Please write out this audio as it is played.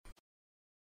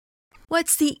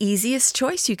What's the easiest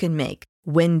choice you can make?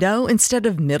 Window instead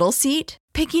of middle seat?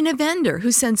 Picking a vendor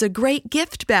who sends a great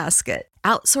gift basket?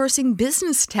 Outsourcing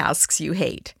business tasks you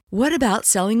hate? What about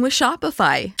selling with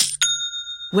Shopify?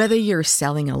 Whether you're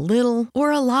selling a little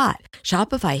or a lot,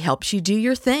 Shopify helps you do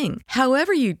your thing,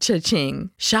 however you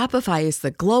cha-ching. Shopify is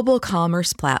the global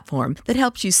commerce platform that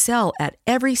helps you sell at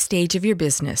every stage of your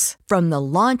business. From the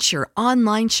launch your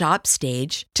online shop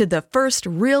stage to the first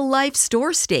real-life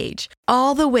store stage,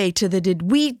 all the way to the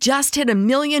did we just hit a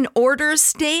million orders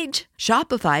stage.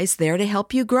 Shopify's there to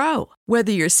help you grow.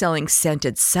 Whether you're selling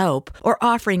scented soap or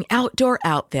offering outdoor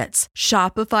outfits,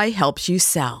 Shopify helps you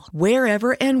sell.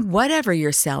 Wherever and whatever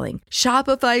you're selling,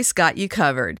 Shopify's got you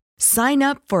covered. Sign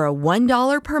up for a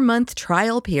 $1 per month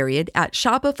trial period at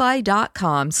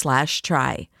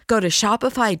shopify.com/try. Go to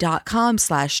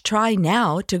shopify.com/try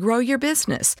now to grow your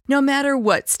business, no matter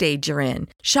what stage you're in.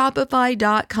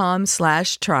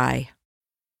 Shopify.com/try.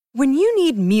 When you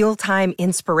need mealtime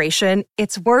inspiration,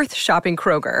 it's worth shopping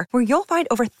Kroger, where you'll find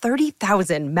over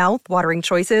 30,000 mouth-watering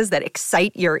choices that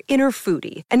excite your inner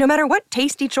foodie. And no matter what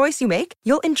tasty choice you make,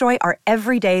 you'll enjoy our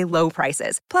everyday low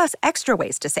prices, plus extra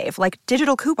ways to save, like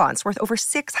digital coupons worth over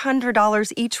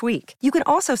 $600 each week. You can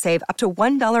also save up to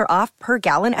 $1 off per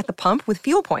gallon at the pump with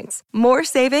fuel points. More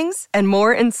savings and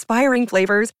more inspiring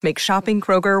flavors make shopping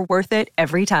Kroger worth it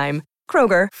every time.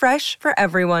 Kroger, fresh for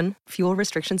everyone. Fuel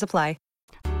restrictions apply.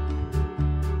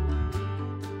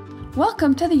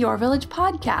 Welcome to the Your Village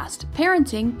podcast,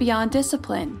 Parenting Beyond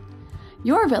Discipline.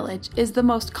 Your Village is the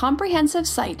most comprehensive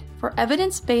site for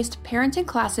evidence-based parenting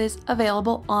classes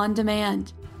available on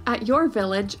demand at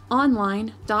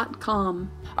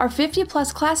yourvillageonline.com. Our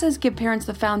 50-plus classes give parents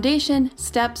the foundation,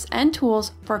 steps, and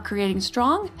tools for creating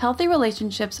strong, healthy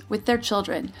relationships with their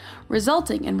children,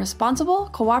 resulting in responsible,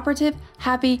 cooperative,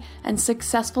 happy, and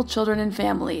successful children and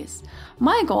families.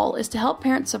 My goal is to help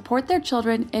parents support their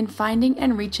children in finding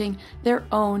and reaching their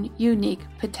own unique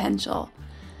potential.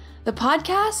 The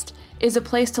podcast is a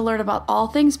place to learn about all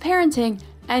things parenting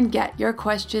and get your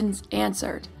questions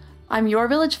answered. I'm Your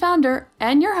Village founder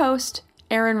and your host,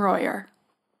 Erin Royer.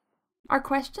 Our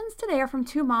questions today are from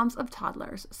two moms of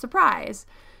toddlers. Surprise!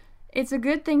 It's a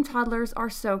good thing toddlers are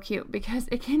so cute because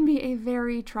it can be a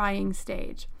very trying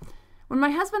stage. When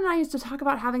my husband and I used to talk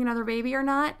about having another baby or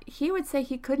not, he would say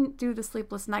he couldn't do the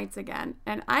sleepless nights again.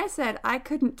 And I said I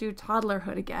couldn't do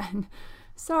toddlerhood again.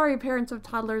 Sorry, parents of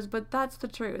toddlers, but that's the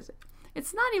truth.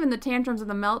 It's not even the tantrums and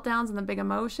the meltdowns and the big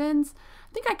emotions.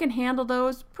 I think I can handle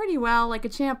those pretty well, like a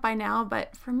champ by now,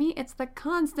 but for me, it's the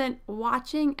constant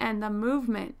watching and the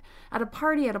movement. At a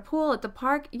party, at a pool, at the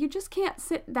park, you just can't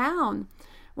sit down.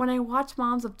 When I watch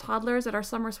moms of toddlers at our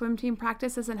summer swim team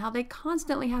practices and how they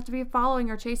constantly have to be following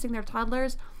or chasing their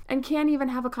toddlers and can't even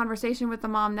have a conversation with the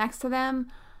mom next to them,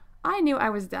 I knew I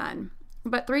was done.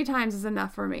 But 3 times is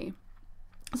enough for me.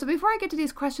 So before I get to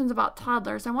these questions about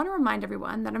toddlers, I want to remind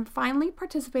everyone that I'm finally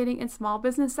participating in Small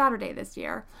Business Saturday this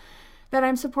year, that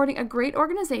I'm supporting a great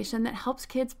organization that helps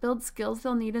kids build skills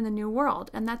they'll need in the new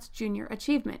world, and that's Junior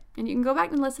Achievement. And you can go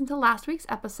back and listen to last week's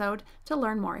episode to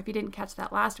learn more if you didn't catch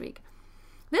that last week.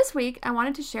 This week, I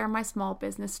wanted to share my small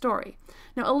business story.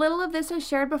 Now, a little of this I've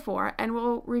shared before, and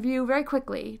we'll review very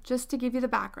quickly just to give you the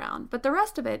background, but the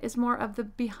rest of it is more of the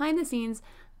behind-the-scenes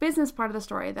business part of the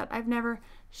story that I've never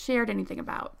shared anything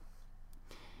about.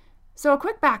 So a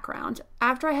quick background.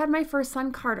 After I had my first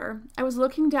son, Carter, I was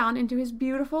looking down into his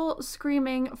beautiful,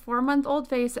 screaming 4-month-old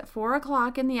face at 4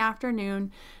 o'clock in the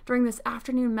afternoon during this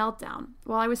afternoon meltdown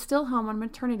while I was still home on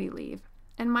maternity leave,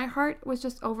 and my heart was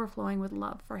just overflowing with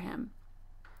love for him.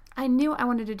 I knew I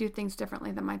wanted to do things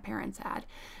differently than my parents had,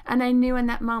 and I knew in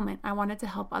that moment I wanted to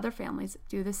help other families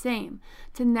do the same,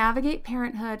 to navigate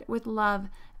parenthood with love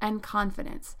and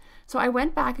confidence. So I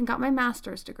went back and got my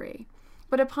master's degree.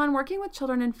 But upon working with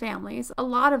children and families, a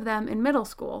lot of them in middle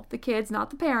school, the kids,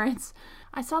 not the parents,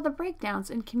 I saw the breakdowns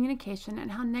in communication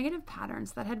and how negative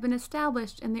patterns that had been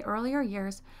established in the earlier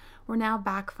years were now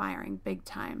backfiring big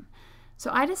time. So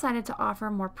I decided to offer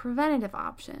more preventative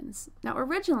options. Now,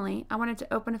 originally, I wanted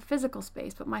to open a physical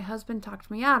space, but my husband talked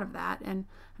me out of that, and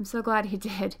I'm so glad he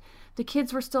did. The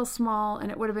kids were still small, and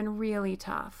it would have been really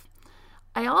tough.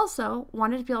 I also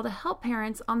wanted to be able to help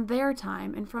parents on their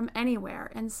time and from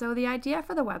anywhere, and so the idea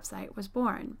for the website was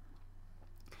born.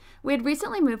 We had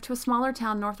recently moved to a smaller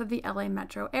town north of the LA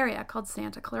metro area called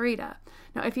Santa Clarita.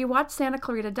 Now, if you watch Santa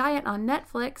Clarita Diet on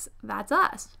Netflix, that's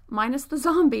us, minus the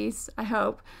zombies, I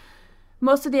hope.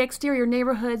 Most of the exterior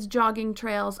neighborhoods, jogging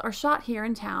trails are shot here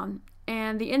in town,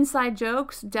 and the inside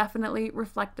jokes definitely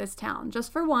reflect this town.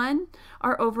 Just for one,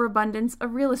 our overabundance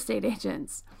of real estate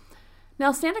agents.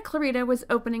 Now, Santa Clarita was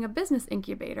opening a business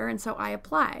incubator, and so I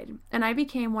applied, and I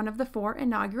became one of the 4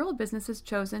 inaugural businesses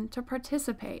chosen to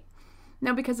participate.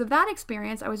 Now, because of that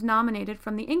experience, I was nominated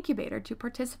from the incubator to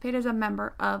participate as a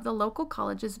member of the local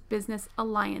college's Business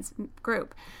Alliance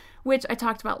group, which I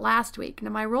talked about last week.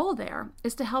 Now, my role there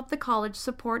is to help the college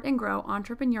support and grow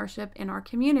entrepreneurship in our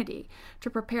community, to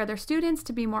prepare their students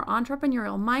to be more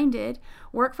entrepreneurial minded,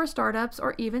 work for startups,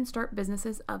 or even start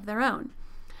businesses of their own.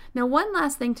 Now, one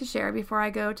last thing to share before I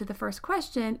go to the first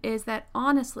question is that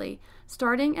honestly,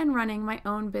 starting and running my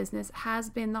own business has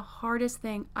been the hardest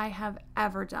thing I have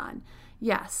ever done.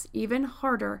 Yes, even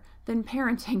harder than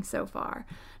parenting so far.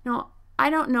 Now, I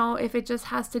don't know if it just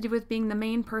has to do with being the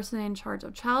main person in charge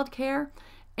of childcare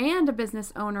and a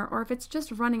business owner, or if it's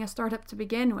just running a startup to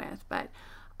begin with, but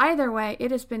either way,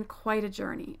 it has been quite a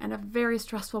journey and a very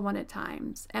stressful one at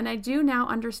times. And I do now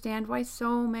understand why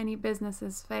so many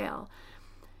businesses fail.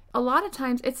 A lot of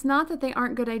times, it's not that they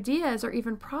aren't good ideas or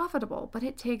even profitable, but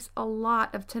it takes a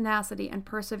lot of tenacity and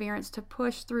perseverance to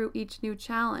push through each new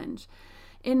challenge.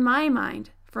 In my mind,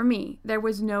 for me, there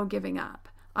was no giving up.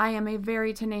 I am a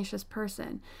very tenacious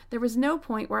person. There was no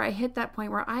point where I hit that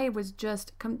point where I was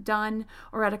just done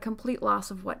or at a complete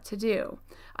loss of what to do.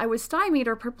 I was stymied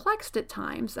or perplexed at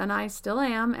times, and I still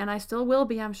am, and I still will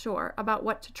be, I'm sure, about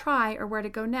what to try or where to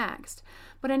go next.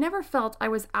 But I never felt I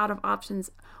was out of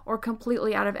options or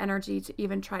completely out of energy to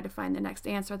even try to find the next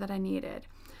answer that I needed.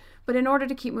 But in order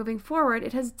to keep moving forward,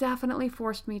 it has definitely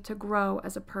forced me to grow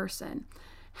as a person.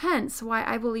 Hence why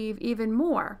I believe even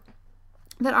more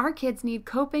that our kids need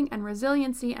coping and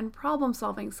resiliency and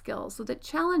problem-solving skills so that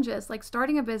challenges like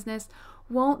starting a business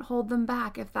won't hold them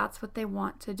back if that's what they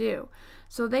want to do.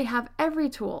 So they have every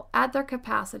tool at their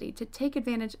capacity to take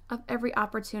advantage of every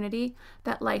opportunity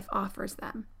that life offers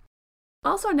them.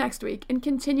 Also next week, in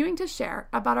continuing to share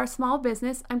about our small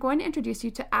business, I'm going to introduce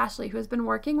you to Ashley, who has been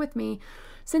working with me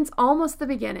since almost the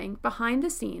beginning, behind the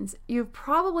scenes. You've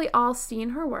probably all seen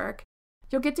her work.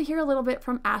 You'll get to hear a little bit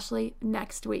from Ashley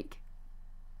next week.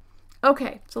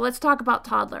 Okay, so let's talk about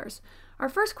toddlers. Our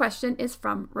first question is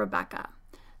from Rebecca.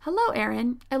 Hello,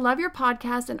 Erin. I love your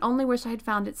podcast and only wish I had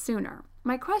found it sooner.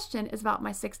 My question is about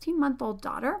my 16-month-old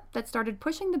daughter that started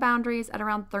pushing the boundaries at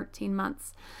around 13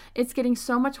 months. It's getting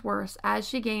so much worse as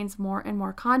she gains more and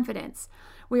more confidence.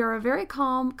 We are a very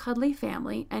calm, cuddly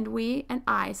family, and we and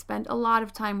I spend a lot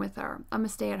of time with her. I'm a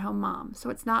stay-at-home mom, so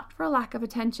it's not for a lack of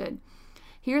attention.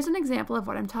 Here's an example of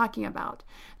what I'm talking about.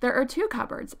 There are 2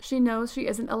 cupboards she knows she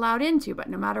isn't allowed into, but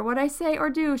no matter what I say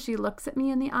or do, she looks at me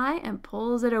in the eye and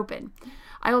pulls it open.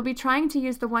 I will be trying to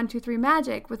use the 1, 2, 3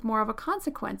 magic with more of a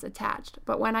consequence attached,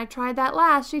 but when I tried that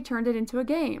last, she turned it into a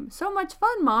game. So much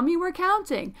fun, Mommy, we're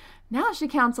counting. Now she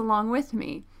counts along with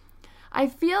me. I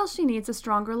feel she needs a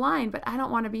stronger line, but I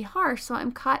don't want to be harsh, so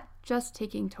I'm caught just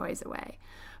taking toys away.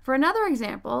 For another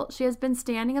example, she has been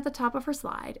standing at the top of her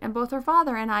slide, and both her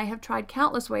father and I have tried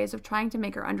countless ways of trying to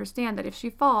make her understand that if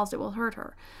she falls, it will hurt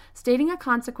her, stating a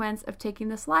consequence of taking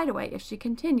the slide away if she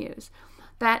continues.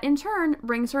 That, in turn,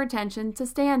 brings her attention to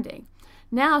standing.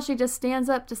 Now she just stands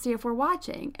up to see if we're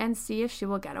watching and see if she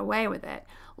will get away with it,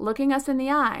 looking us in the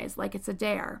eyes like it's a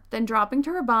dare, then dropping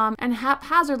to her bum and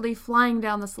haphazardly flying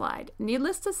down the slide.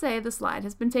 Needless to say, the slide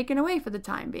has been taken away for the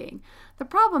time being. The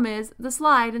problem is, the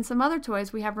slide and some other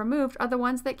toys we have removed are the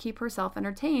ones that keep her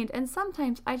self-entertained, and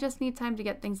sometimes I just need time to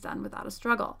get things done without a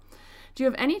struggle. Do you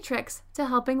have any tricks to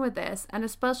helping with this, and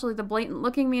especially the blatant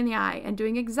looking me in the eye and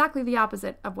doing exactly the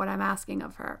opposite of what I'm asking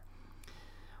of her?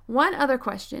 One other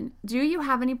question, do you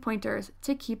have any pointers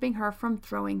to keeping her from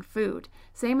throwing food?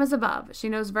 Same as above. She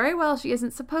knows very well she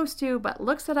isn't supposed to, but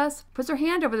looks at us, puts her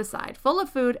hand over the side, full of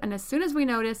food, and as soon as we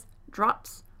notice,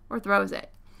 drops or throws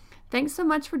it. Thanks so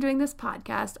much for doing this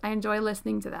podcast. I enjoy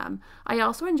listening to them. I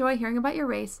also enjoy hearing about your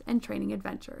race and training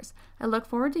adventures. I look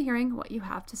forward to hearing what you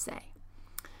have to say.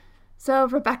 So,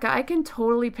 Rebecca, I can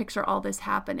totally picture all this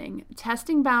happening.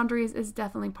 Testing boundaries is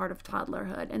definitely part of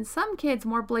toddlerhood, and some kids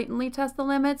more blatantly test the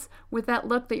limits with that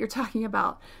look that you're talking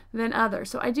about than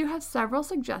others. So I do have several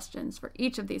suggestions for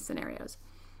each of these scenarios.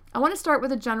 I want to start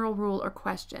with a general rule or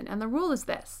question, and the rule is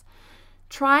this.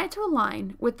 Try to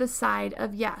align with the side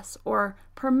of yes or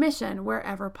permission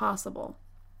wherever possible.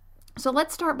 So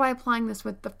let's start by applying this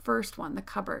with the first one, the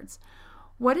cupboards.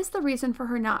 What is the reason for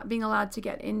her not being allowed to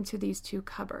get into these 2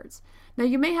 cupboards? Now,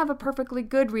 you may have a perfectly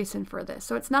good reason for this,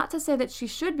 so it's not to say that she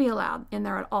should be allowed in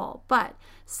there at all, but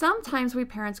sometimes we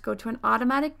parents go to an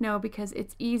automatic no because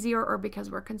it's easier or because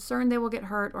we're concerned they will get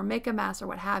hurt or make a mess or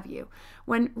what have you,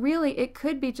 when really it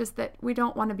could be just that we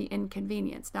don't want to be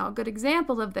inconvenienced. Now, a good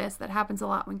example of this that happens a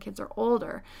lot when kids are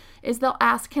older is they'll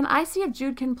ask, can I see if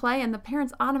Jude can play? And the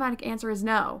parent's automatic answer is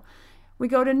no. We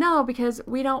go to no because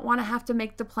we don't want to have to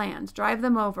make the plans, drive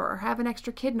them over, or have an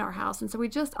extra kid in our house. And so we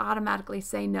just automatically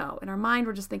say no. In our mind,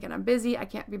 we're just thinking, I'm busy, I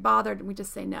can't be bothered, and we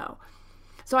just say no.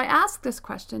 So I ask this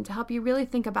question to help you really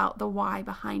think about the why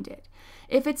behind it.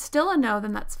 If it's still a no,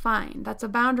 then that's fine. That's a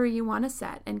boundary you want to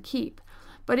set and keep.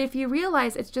 But if you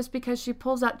realize it's just because she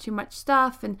pulls out too much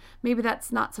stuff and maybe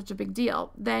that's not such a big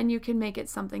deal, then you can make it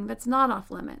something that's not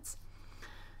off limits.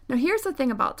 Now, here's the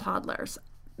thing about toddlers.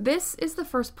 This is the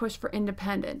first push for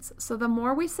independence. So the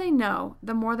more we say no,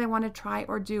 the more they want to try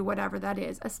or do whatever that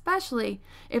is, especially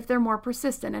if they're more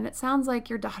persistent. And it sounds like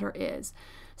your daughter is.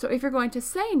 So if you're going to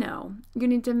say no, you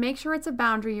need to make sure it's a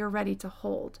boundary you're ready to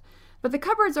hold. But the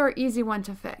cupboards are an easy one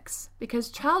to fix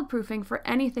because childproofing for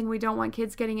anything we don't want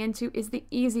kids getting into is the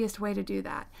easiest way to do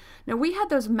that. Now, we had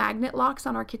those magnet locks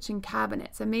on our kitchen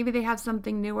cabinets, and maybe they have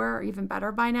something newer or even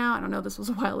better by now. I don't know, this was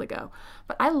a while ago,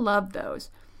 but I loved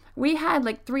those. We had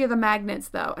like 3 of the magnets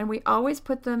though, and we always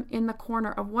put them in the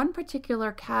corner of one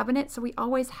particular cabinet, so we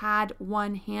always had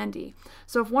one handy.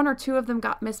 So if 1 or 2 of them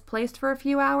got misplaced for a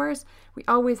few hours, we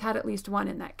always had at least one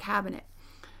in that cabinet.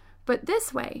 But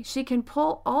this way, she can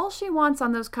pull all she wants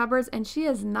on those cupboards and she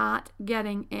is not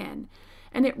getting in.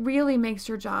 And it really makes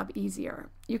your job easier.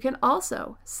 You can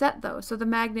also set those so the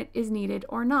magnet is needed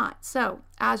or not. So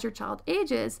as your child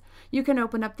ages, you can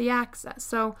open up the access.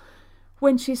 So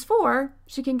when she's 4,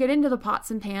 she can get into the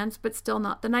pots and pans, but still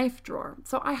not the knife drawer.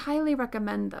 So I highly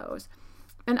recommend those.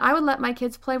 And I would let my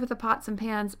kids play with the pots and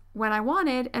pans when I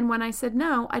wanted, and when I said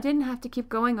no, I didn't have to keep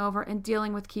going over and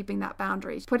dealing with keeping that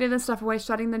boundary. Putting the stuff away,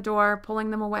 shutting the door, pulling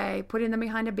them away, putting them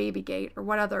behind a baby gate, or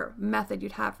what other method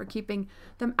you'd have for keeping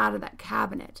them out of that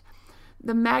cabinet.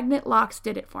 The magnet locks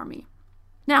did it for me.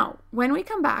 Now, when we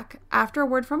come back, after a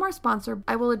word from our sponsor,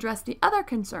 I will address the other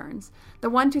concerns,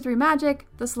 the 1, 2, 3 magic,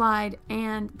 the slide,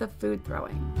 and the food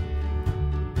throwing.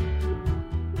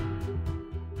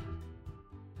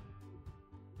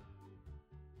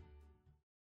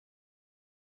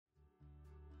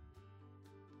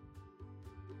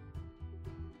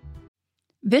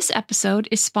 This episode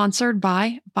is sponsored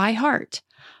by ByHeart.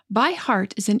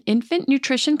 ByHeart is an infant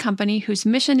nutrition company whose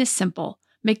mission is simple: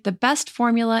 make the best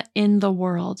formula in the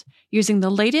world. Using the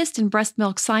latest in breast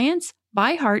milk science,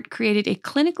 ByHeart created a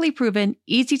clinically proven,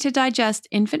 easy-to-digest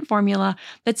infant formula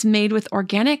that's made with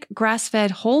organic,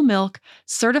 grass-fed whole milk,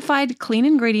 certified clean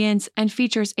ingredients, and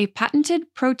features a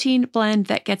patented protein blend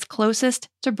that gets closest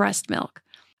to breast milk.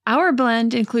 Our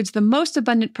blend includes the most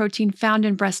abundant protein found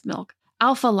in breast milk,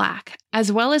 alpha-lac,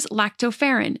 as well as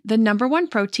lactoferrin, the #1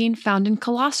 protein found in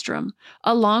colostrum,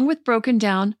 along with broken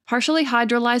down, partially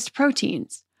hydrolyzed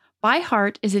proteins.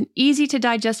 ByHeart is an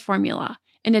easy-to-digest formula.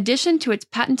 In addition to its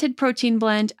patented protein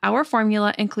blend, our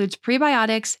formula includes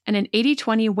prebiotics and an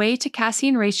 80-20 whey to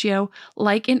casein ratio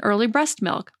like in early breast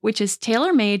milk, which is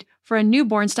tailor-made for a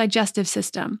newborn's digestive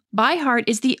system. ByHeart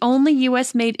is the only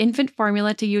U.S.-made infant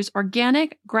formula to use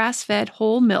organic, grass-fed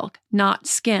whole milk, not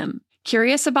skim.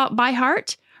 Curious about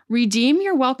ByHeart? Redeem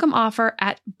your welcome offer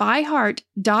at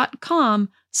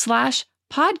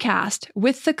byheart.com/podcast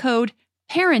with the code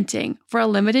PARENTING for a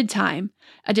limited time.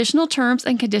 Additional terms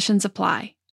and conditions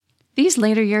apply. These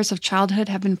later years of childhood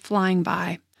have been flying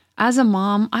by. As a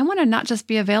mom, I want to not just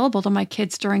be available to my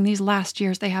kids during these last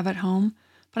years they have at home,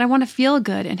 but I want to feel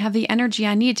good and have the energy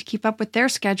I need to keep up with their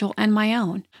schedule and my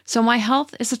own. So my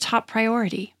health is a top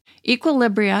priority.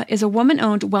 Equilibria is a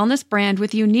woman-owned wellness brand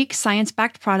with unique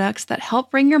science-backed products that help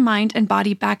bring your mind and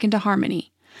body back into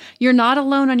harmony. You're not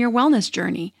alone on your wellness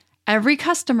journey. Every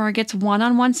customer gets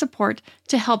one-on-one support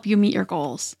to help you meet your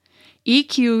goals.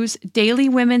 EQ's Daily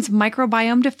Women's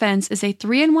Microbiome Defense is a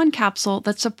 3-in-1 capsule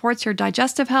that supports your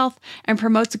digestive health and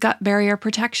promotes gut barrier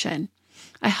protection.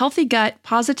 A healthy gut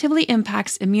positively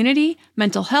impacts immunity,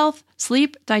 mental health,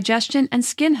 sleep, digestion, and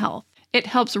skin health. It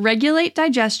helps regulate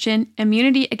digestion,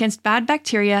 immunity against bad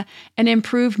bacteria, and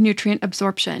improve nutrient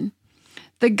absorption.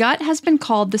 The gut has been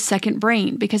called the second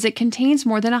brain because it contains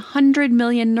more than 100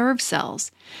 million nerve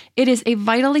cells. It is a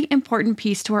vitally important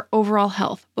piece to our overall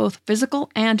health, both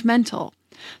physical and mental.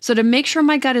 So to make sure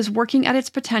my gut is working at its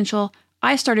potential,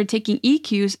 I started taking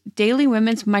EQ's Daily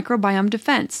Women's Microbiome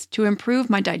Defense to improve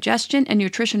my digestion and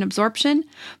nutrition absorption,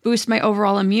 boost my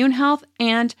overall immune health,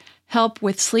 and help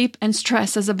with sleep and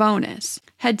stress as a bonus.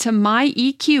 Head to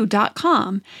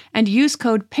myeq.com and use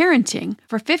code PARENTING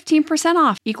for 15%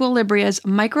 off Equilibria's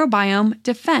Microbiome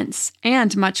Defense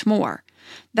and much more.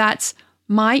 That's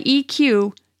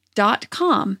myeq.com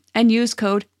and use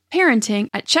code PARENTING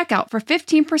at checkout for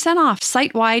 15% off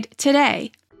site-wide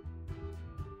today.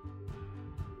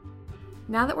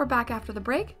 Now that we're back after the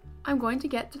break, I'm going to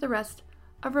get to the rest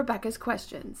of Rebecca's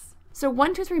questions. So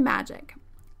 1, 2, 3 magic.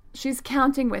 She's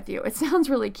counting with you. It sounds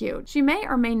really cute. She may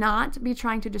or may not be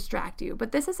trying to distract you,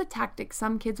 but this is a tactic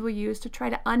some kids will use to try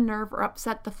to unnerve or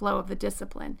upset the flow of the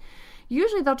discipline.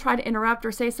 Usually they'll try to interrupt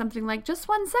or say something like, just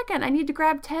 1 second, I need to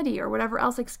grab Teddy, or whatever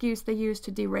else excuse they use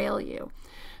to derail you.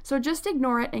 So just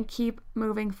ignore it and keep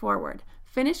moving forward.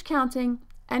 Finish counting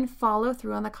and follow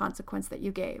through on the consequence that you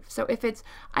gave. So if it's,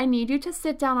 I need you to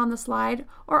sit down on the slide,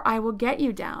 or I will get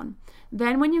you down.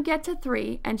 Then when you get to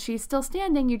 3 and she's still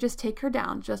standing, you just take her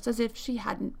down, just as if she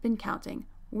hadn't been counting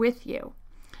with you.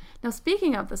 Now,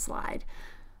 speaking of the slide,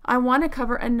 I want to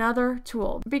cover another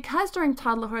tool. Because during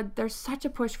toddlerhood, there's such a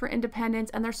push for independence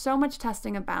and there's so much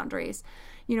testing of boundaries.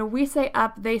 You know, we say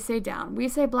up, they say down. We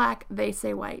say black, they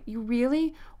say white. You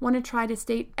really want to try to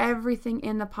state everything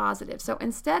in the positive. So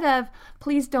instead of,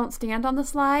 please don't stand on the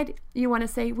slide, you want to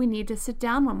say, we need to sit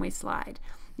down when we slide.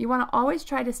 You want to always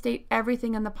try to state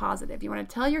everything in the positive. You want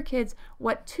to tell your kids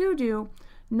what to do,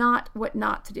 not what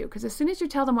not to do. Because as soon as you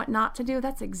tell them what not to do,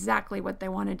 that's exactly what they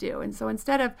want to do. And so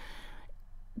instead of,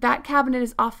 that cabinet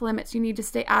is off limits, you need to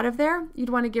stay out of there, you'd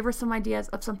want to give her some ideas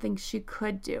of something she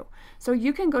could do. So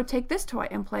you can go take this toy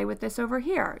and play with this over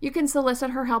here. You can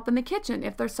solicit her help in the kitchen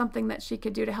if there's something that she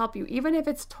could do to help you, even if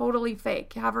it's totally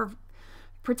fake. Have her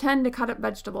pretend to cut up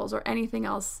vegetables or anything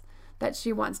else that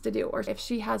she wants to do. Or if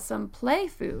she has some play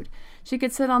food, she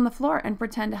could sit on the floor and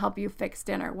pretend to help you fix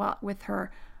dinner with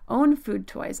her own food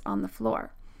toys on the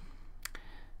floor.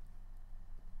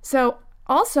 So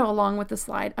also, along with the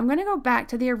slide, I'm going to go back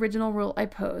to the original rule I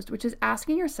posed, which is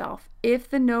asking yourself if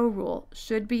the no rule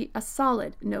should be a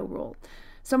solid no rule.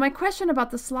 So my question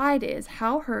about the slide is,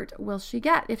 how hurt will she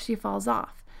get if she falls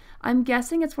off? I'm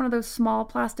guessing it's one of those small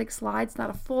plastic slides,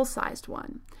 not a full-sized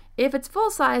one. If it's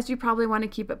full-sized, you probably want to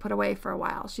keep it put away for a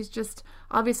while. She's just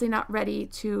obviously not ready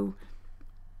to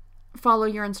follow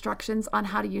your instructions on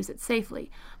how to use it safely.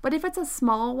 But if it's a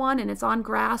small one and it's on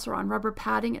grass or on rubber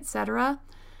padding, etc.,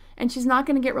 and she's not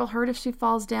going to get real hurt if she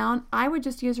falls down, I would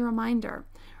just use a reminder.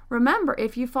 Remember,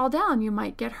 if you fall down, you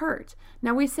might get hurt.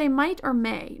 Now we say might or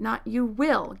may, not you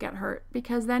will get hurt,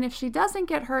 because then if she doesn't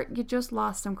get hurt, you just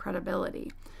lost some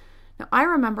credibility. Now I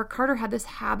remember Carter had this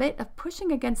habit of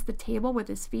pushing against the table with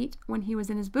his feet when he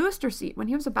was in his booster seat, when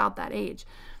he was about that age.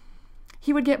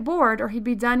 He would get bored or he'd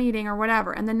be done eating or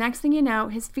whatever, and the next thing you know,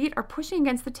 his feet are pushing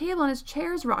against the table and his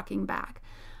chair's rocking back.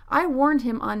 I warned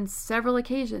him on several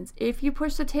occasions, if you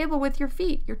push the table with your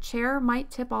feet, your chair might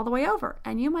tip all the way over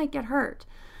and you might get hurt.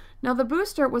 Now the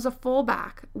booster was a full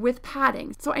back with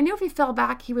padding, so I knew if he fell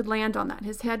back, he would land on that.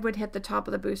 His head would hit the top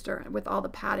of the booster with all the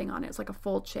padding on it. It's like a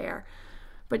full chair.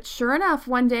 But sure enough,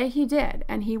 one day he did,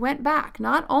 and he went back.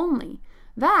 Not only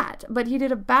that, but he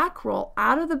did a back roll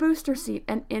out of the booster seat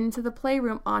and into the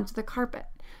playroom onto the carpet.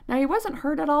 Now he wasn't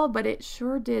hurt at all, but it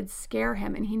sure did scare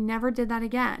him, and he never did that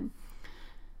again.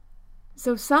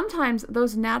 So sometimes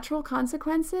those natural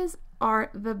consequences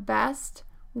are the best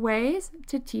ways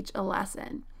to teach a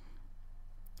lesson.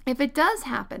 If it does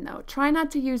happen, though, try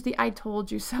not to use the I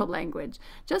told you so language.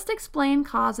 Just explain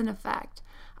cause and effect.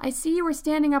 I see you were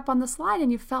standing up on the slide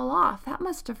and you fell off. That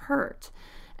must have hurt.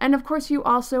 And of course, you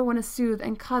also want to soothe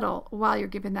and cuddle while you're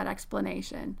giving that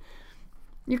explanation.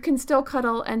 You can still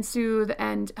cuddle and soothe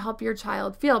and help your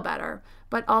child feel better,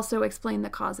 but also explain the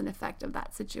cause and effect of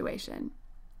that situation.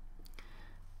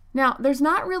 Now, there's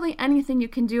not really anything you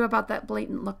can do about that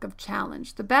blatant look of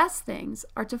challenge. The best things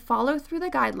are to follow through the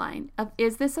guideline of,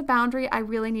 is this a boundary I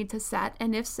really need to set?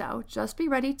 And if so, just be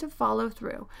ready to follow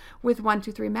through with 1,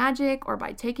 2, 3 magic or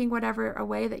by taking whatever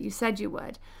away that you said you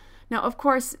would. Now, of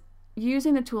course,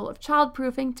 using the tool of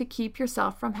childproofing to keep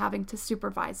yourself from having to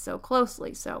supervise so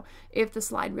closely. So if the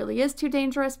slide really is too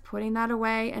dangerous, putting that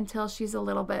away until she's a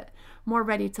little bit more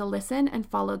ready to listen and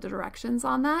follow the directions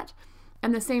on that.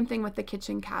 And the same thing with the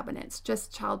kitchen cabinets,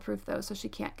 just childproof those so she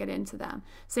can't get into them.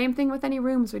 Same thing with any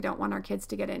rooms we don't want our kids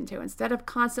to get into. Instead of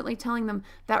constantly telling them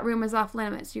that room is off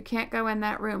limits, you can't go in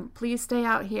that room, please stay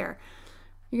out here.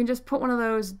 You can just put one of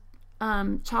those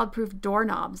childproof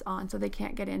doorknobs on so they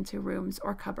can't get into rooms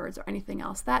or cupboards or anything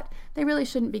else that they really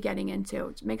shouldn't be getting into.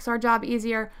 It makes our job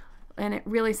easier, and it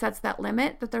really sets that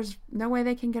limit that there's no way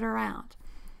they can get around.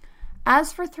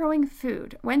 As for throwing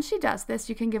food, when she does this,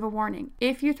 you can give a warning.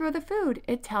 If you throw the food,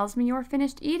 it tells me you're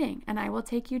finished eating and I will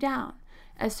take you down.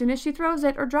 As soon as she throws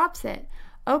it or drops it,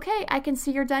 okay, I can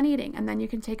see you're done eating, and then you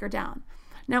can take her down.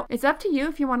 Now, it's up to you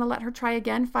if you want to let her try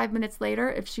again 5 minutes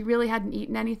later if she really hadn't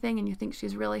eaten anything and you think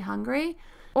she's really hungry.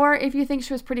 Or if you think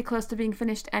she was pretty close to being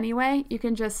finished anyway, you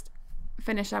can just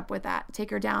finish up with that, take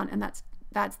her down, and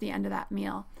that's the end of that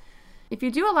meal. If you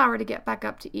do allow her to get back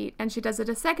up to eat and she does it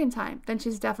a second time, then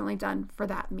she's definitely done for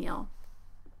that meal.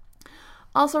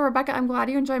 Also, Rebecca, I'm glad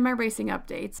you enjoyed my racing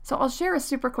updates. So I'll share a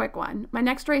super quick one. My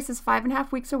next race is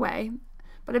 5.5 weeks away,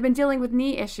 but I've been dealing with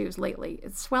knee issues lately.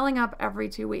 It's swelling up every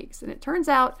 2 weeks, and it turns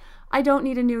out I don't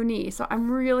need a new knee, so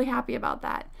I'm really happy about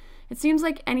that. It seems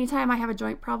like anytime I have a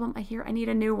joint problem, I hear I need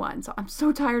a new one, so I'm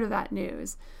so tired of that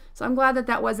news. So I'm glad that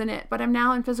that wasn't it, but I'm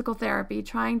now in physical therapy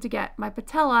trying to get my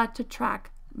patella to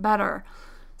track better.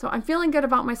 So I'm feeling good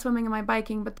about my swimming and my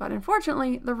biking, but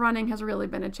unfortunately, the running has really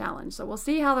been a challenge. So we'll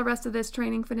see how the rest of this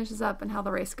training finishes up and how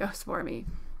the race goes for me.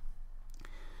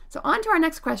 So on to our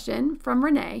next question from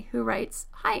Renee, who writes,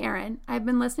 "Hi, Erin. I've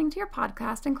been listening to your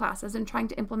podcast and classes and trying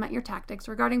to implement your tactics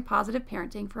regarding positive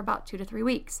parenting for about 2 to 3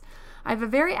 weeks. I have a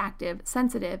very active,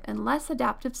 sensitive, and less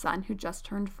adaptive son who just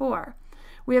turned 4.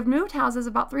 We have moved houses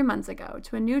about 3 months ago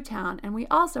to a new town, and we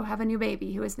also have a new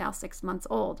baby who is now 6 months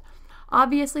old.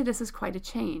 Obviously, this is quite a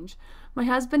change. My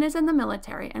husband is in the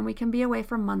military, and we can be away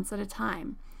for months at a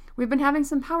time. We've been having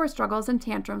some power struggles and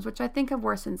tantrums, which I think have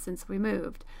worsened since we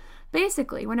moved.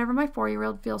 Basically, whenever my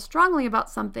 4-year-old feels strongly about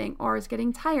something or is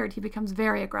getting tired, he becomes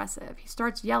very aggressive. He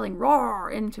starts yelling, 'roar,'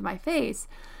 into my face,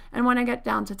 and when I get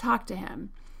down to talk to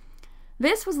him.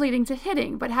 This was leading to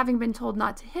hitting, but having been told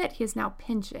not to hit, he is now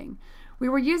pinching. We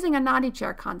were using a naughty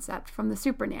chair concept from the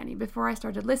Super Nanny before I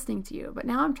started listening to you, but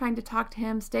now I'm trying to talk to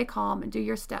him, stay calm, and do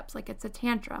your steps like it's a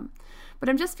tantrum. But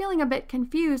I'm just feeling a bit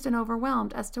confused and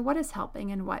overwhelmed as to what is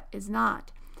helping and what is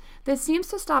not. This seems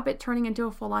to stop it turning into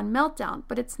a full-on meltdown,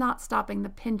 but it's not stopping the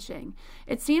pinching.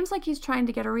 It seems like he's trying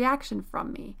to get a reaction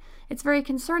from me. It's very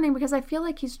concerning because I feel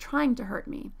like he's trying to hurt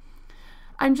me.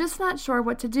 I'm just not sure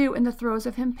what to do in the throes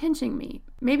of him pinching me.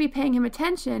 Maybe paying him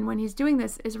attention when he's doing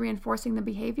this is reinforcing the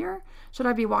behavior? Should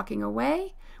I be walking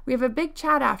away? We have a big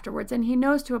chat afterwards, and he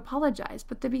knows to apologize,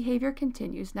 but the behavior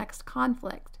continues next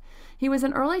conflict. He was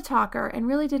an early talker and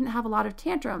really didn't have a lot of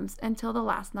tantrums until the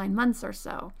last 9 months or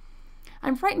so.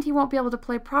 I'm frightened he won't be able to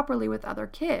play properly with other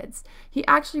kids. He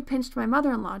actually pinched my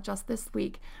mother-in-law just this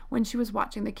week when she was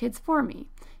watching the kids for me.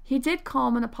 He did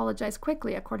calm and apologize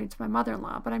quickly, according to my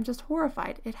mother-in-law, but I'm just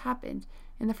horrified it happened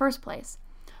in the first place.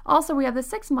 Also, we have the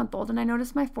 6-month-old, and I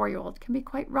noticed my 4-year-old can be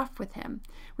quite rough with him.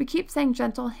 We keep saying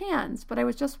gentle hands, but I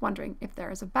was just wondering if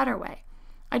there is a better way.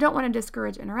 I don't want to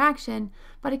discourage interaction,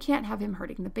 but I can't have him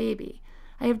hurting the baby.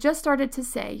 I have just started to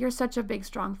say, you're such a big,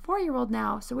 strong 4-year-old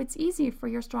now, so it's easy for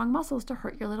your strong muscles to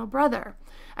hurt your little brother.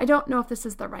 I don't know if this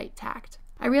is the right tact.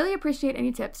 I really appreciate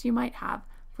any tips you might have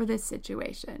for this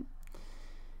situation."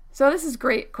 So this is a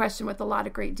great question with a lot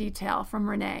of great detail from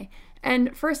Renee.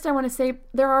 And first I want to say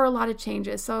there are a lot of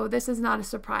changes, so this is not a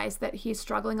surprise that he's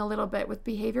struggling a little bit with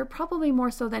behavior, probably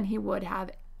more so than he would have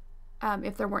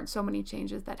if there weren't so many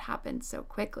changes that happened so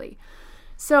quickly.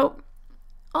 So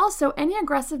also, any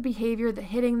aggressive behavior, the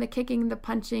hitting, the kicking, the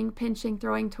punching, pinching,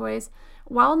 throwing toys,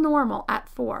 while normal at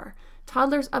 4,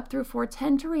 toddlers up through 4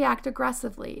 tend to react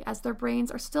aggressively as their brains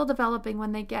are still developing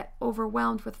when they get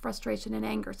overwhelmed with frustration and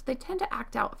anger. So they tend to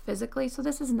act out physically, so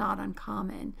this is not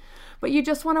uncommon. But you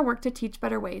just want to work to teach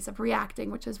better ways of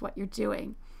reacting, which is what you're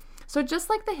doing. So just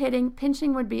like the hitting,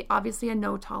 pinching would be obviously a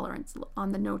no tolerance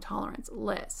on the no tolerance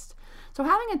list. So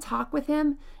having a talk with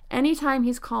him anytime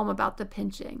he's calm about the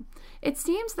pinching. It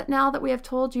seems that now that we have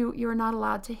told you you're not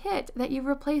allowed to hit, that you've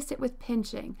replaced it with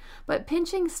pinching. But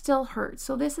pinching still hurts,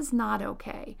 so this is not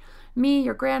okay. Me,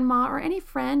 your grandma, or any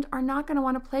friend are not going to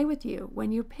want to play with you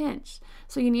when you pinch.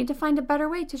 So you need to find a better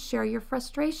way to share your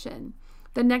frustration.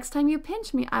 The next time you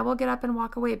pinch me, I will get up and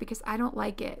walk away because I don't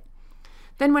like it.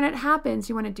 Then when it happens,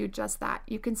 you want to do just that.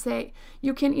 You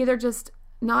can either just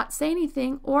not say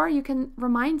anything, or you can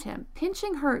remind him,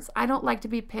 pinching hurts. I don't like to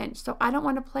be pinched, so I don't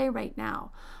want to play right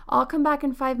now. I'll come back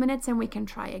in 5 minutes and we can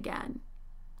try again.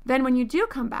 Then when you do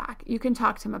come back, you can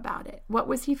talk to him about it. What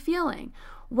was he feeling?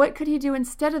 What could he do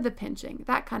instead of the pinching?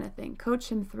 That kind of thing.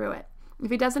 Coach him through it. If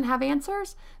he doesn't have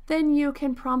answers, then you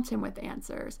can prompt him with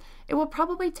answers. It will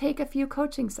probably take a few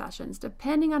coaching sessions,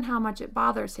 depending on how much it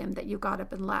bothers him that you got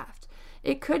up and left.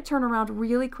 It could turn around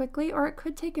really quickly, or it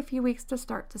could take a few weeks to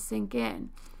start to sink in.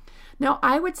 Now,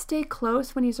 I would stay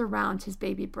close when he's around his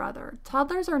baby brother.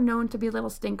 Toddlers are known to be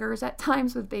little stinkers at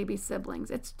times with baby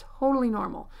siblings. It's totally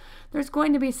normal. There's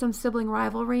going to be some sibling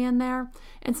rivalry in there,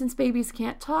 and since babies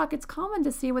can't talk, it's common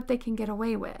to see what they can get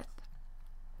away with.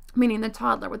 Meaning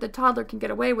what the toddler can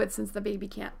get away with since the baby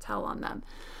can't tell on them.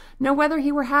 Now, whether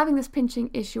he were having this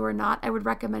pinching issue or not, I would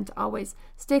recommend to always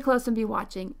stay close and be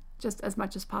watching just as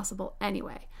much as possible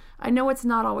anyway. I know it's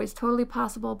not always totally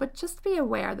possible, but just be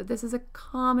aware that this is a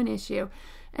common issue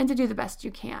and to do the best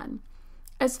you can.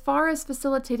 As far as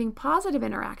facilitating positive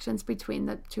interactions between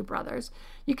the two brothers,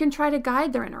 you can try to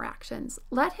guide their interactions.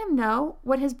 Let him know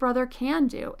what his brother can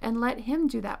do and let him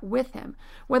do that with him,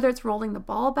 whether it's rolling the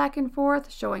ball back and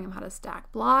forth, showing him how to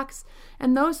stack blocks,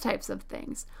 and those types of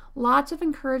things. Lots of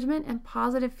encouragement and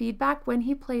positive feedback when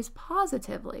he plays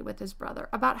positively with his brother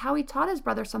about how he taught his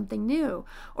brother something new,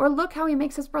 or look how he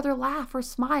makes his brother laugh or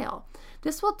smile.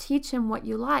 This will teach him what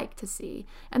you like to see,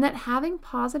 and that having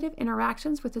positive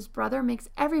interactions with his brother makes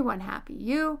everyone happy,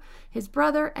 you, his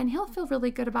brother, and he'll feel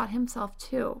really good about himself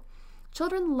too.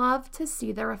 Children love to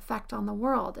see their effect on the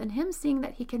world, and him seeing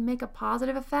that he can make a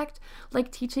positive effect,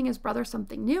 like teaching his brother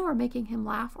something new or making him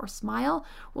laugh or smile,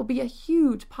 will be a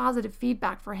huge positive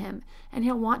feedback for him, and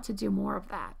he'll want to do more of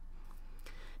that.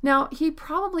 Now, he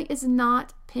probably is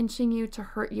not pinching you to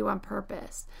hurt you on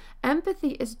purpose.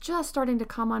 Empathy is just starting to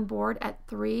come on board at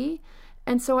 3,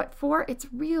 and so at 4, it's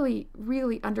really,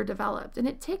 really underdeveloped, and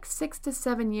it takes 6 to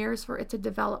 7 years for it to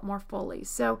develop more fully.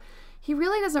 So he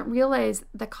really doesn't realize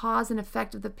the cause and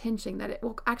effect of the pinching, that it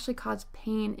will actually cause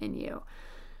pain in you.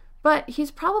 But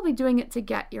he's probably doing it to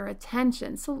get your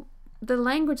attention. So the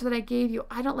language that I gave you,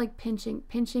 I don't like pinching,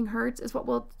 pinching hurts, is what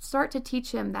will start to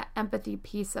teach him that empathy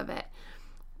piece of it,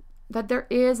 that there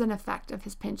is an effect of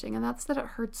his pinching, and that's that it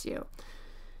hurts you.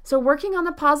 So working on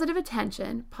the positive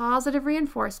attention, positive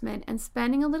reinforcement, and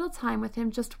spending a little time with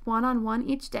him just one-on-one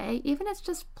each day, even if it's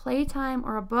just playtime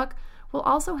or a book, will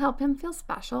also help him feel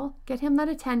special, get him that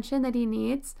attention that he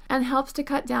needs, and helps to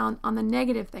cut down on the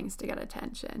negative things to get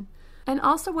attention. And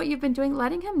also what you've been doing,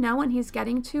 letting him know when he's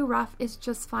getting too rough is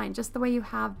just fine, just the way you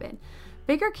have been.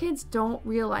 Bigger kids don't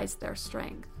realize their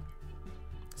strength.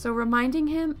 So reminding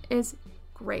him is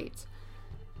great.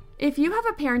 If you have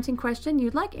a parenting question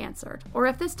you'd like answered, or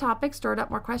if this topic stirred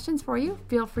up more questions for you,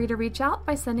 feel free to reach out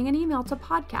by sending an email to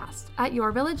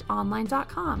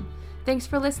podcast@yourvillageonline.com. Thanks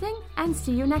for listening, and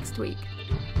see you next week.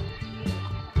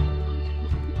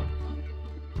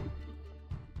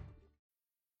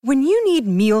 When you need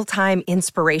mealtime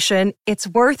inspiration, it's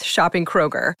worth shopping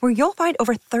Kroger, where you'll find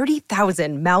over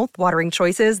 30,000 mouth-watering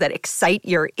choices that excite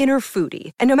your inner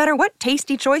foodie. And no matter what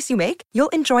tasty choice you make, you'll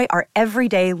enjoy our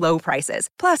everyday low prices,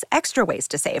 plus extra ways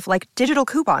to save, like digital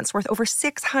coupons worth over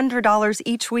 $600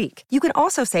 each week. You can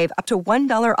also save up to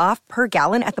 $1 off per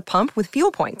gallon at the pump with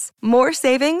fuel points. More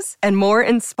savings and more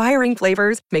inspiring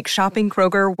flavors make shopping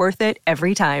Kroger worth it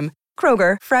every time.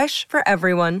 Kroger, fresh for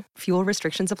everyone. Fuel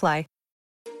restrictions apply.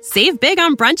 Save big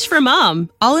on brunch for mom,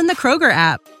 all in the Kroger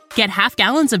app. Get half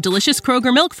gallons of delicious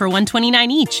Kroger milk for $1.29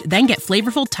 each. Then get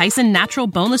flavorful Tyson natural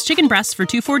boneless chicken breasts for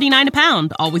 $2.49 a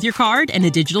pound, all with your card and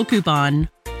a digital coupon.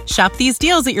 Shop these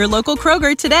deals at your local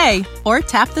Kroger today, or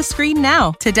tap the screen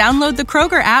now to download the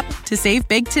Kroger app to save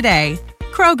big today.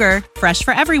 Kroger, fresh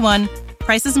for everyone.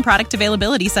 Prices and product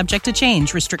availability subject to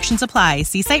change. Restrictions apply.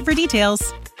 See site for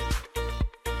details.